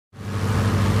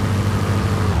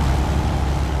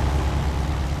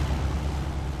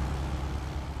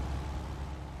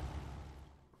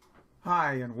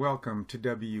Hi and welcome to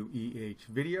WEH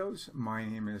Videos. My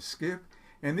name is Skip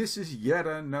and this is yet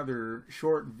another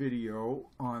short video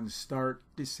on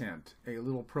StartDescent, a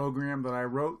little program that I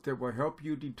wrote that will help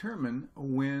you determine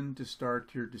when to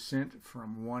start your descent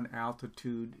from one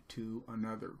altitude to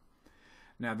another.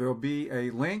 Now there'll be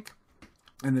a link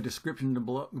in the description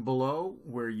below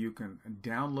where you can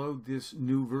download this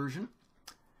new version.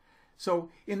 So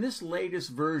in this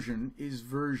latest version is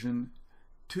version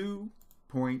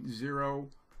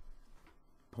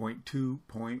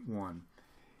 2.0.2.1,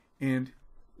 and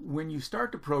when you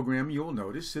start the program you'll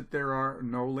notice that there are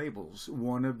no labels.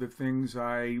 One of the things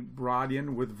I brought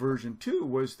in with version 2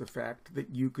 was the fact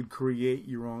that you could create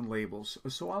your own labels.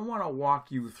 So I want to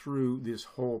walk you through this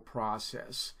whole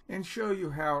process and show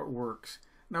you how it works.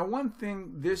 Now one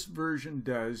thing this version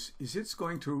does is it's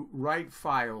going to write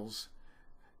files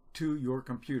to your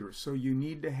computer. So you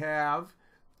need to have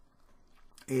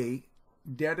a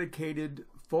dedicated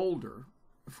folder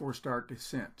for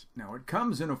StartDescent. Now it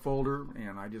comes in a folder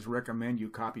and I just recommend you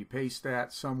copy paste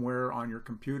that somewhere on your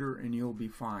computer and you'll be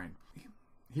fine.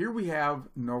 Here we have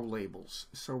no labels,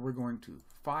 so we're going to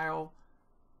File,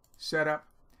 Setup,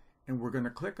 and we're going to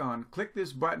click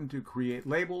this button to create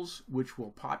labels, which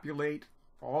will populate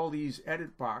all these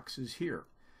edit boxes here.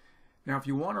 Now if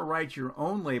you want to write your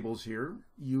own labels here,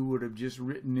 you would have just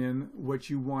written in what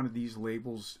you wanted these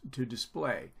labels to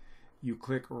display. You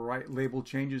click Write Label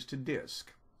Changes to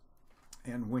Disk.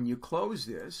 And when you close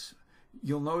this,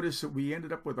 you'll notice that we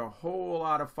ended up with a whole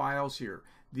lot of files here.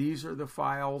 These are the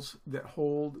files that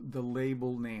hold the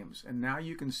label names. And now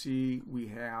you can see we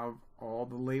have all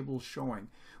the labels showing.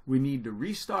 We need to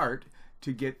restart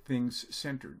to get things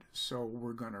centered. So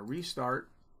we're going to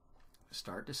restart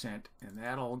StartDescent, and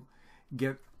that'll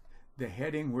get the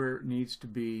heading where it needs to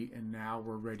be, and now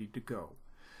we're ready to go.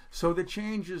 So the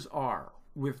changes are,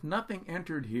 with nothing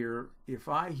entered here, if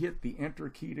I hit the enter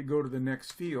key to go to the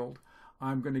next field,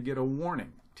 I'm going to get a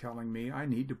warning telling me I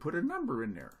need to put a number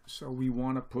in there. So we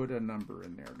want to put a number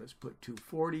in there. Let's put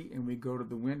 240, and we go to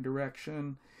the wind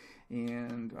direction,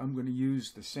 and I'm going to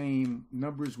use the same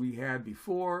numbers we had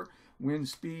before. Wind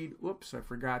speed, whoops, I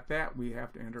forgot that. We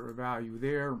have to enter a value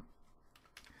there.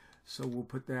 So we'll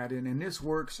put that in, and this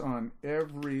works on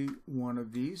every one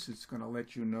of these. It's going to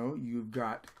let you know you've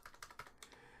got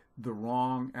the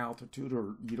wrong altitude,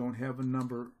 or you don't have a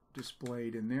number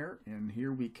displayed in there. And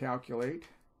here we calculate,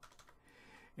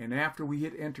 and after we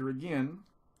hit enter again,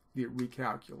 it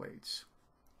recalculates.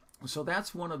 So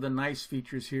that's one of the nice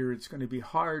features here. It's going to be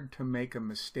hard to make a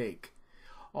mistake,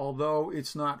 although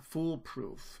it's not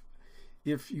foolproof.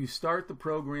 If you start the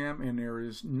program and there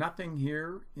is nothing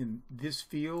here in this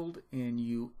field and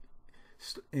you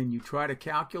try to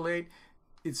calculate,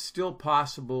 it's still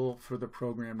possible for the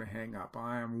program to hang up.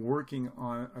 I am working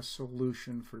on a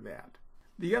solution for that.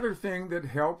 The other thing that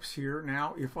helps here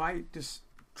now, if I just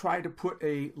try to put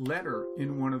a letter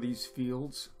in one of these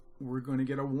fields, we're going to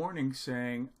get a warning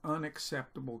saying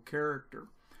unacceptable character.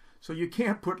 So you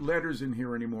can't put letters in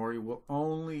here anymore. You will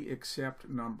only accept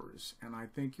numbers. And I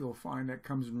think you'll find that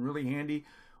comes in really handy.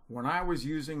 When I was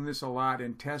using this a lot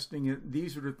and testing it,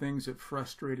 these are the things that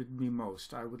frustrated me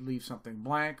most. I would leave something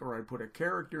blank, or I'd put a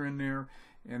character in there,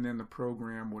 and then the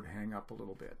program would hang up a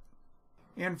little bit.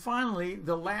 And finally,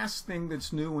 the last thing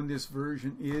that's new in this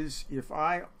version is if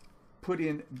I put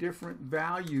in different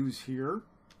values here,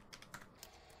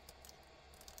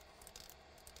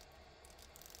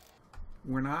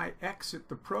 when I exit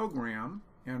the program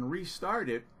and restart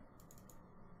it,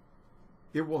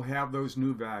 it will have those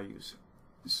new values.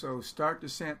 So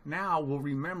StartDescent now will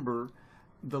remember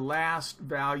the last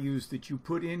values that you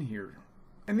put in here.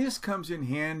 And this comes in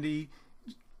handy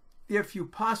if you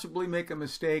possibly make a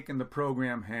mistake and the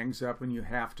program hangs up and you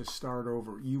have to start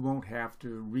over. You won't have to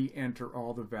re-enter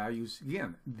all the values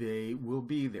again. They will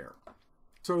be there.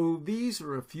 So these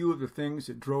are a few of the things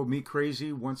that drove me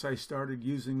crazy once I started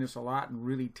using this a lot and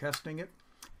really testing it.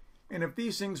 And if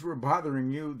these things were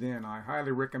bothering you, then I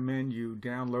highly recommend you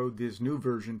download this new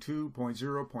version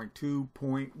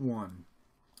 2.0.2.1.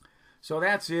 So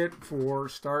that's it for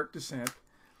StartDescent.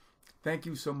 Thank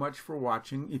you so much for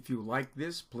watching. If you like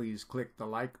this, please click the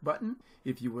like button.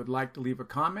 If you would like to leave a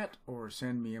comment or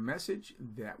send me a message,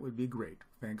 that would be great.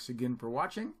 Thanks again for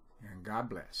watching, and God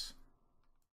bless.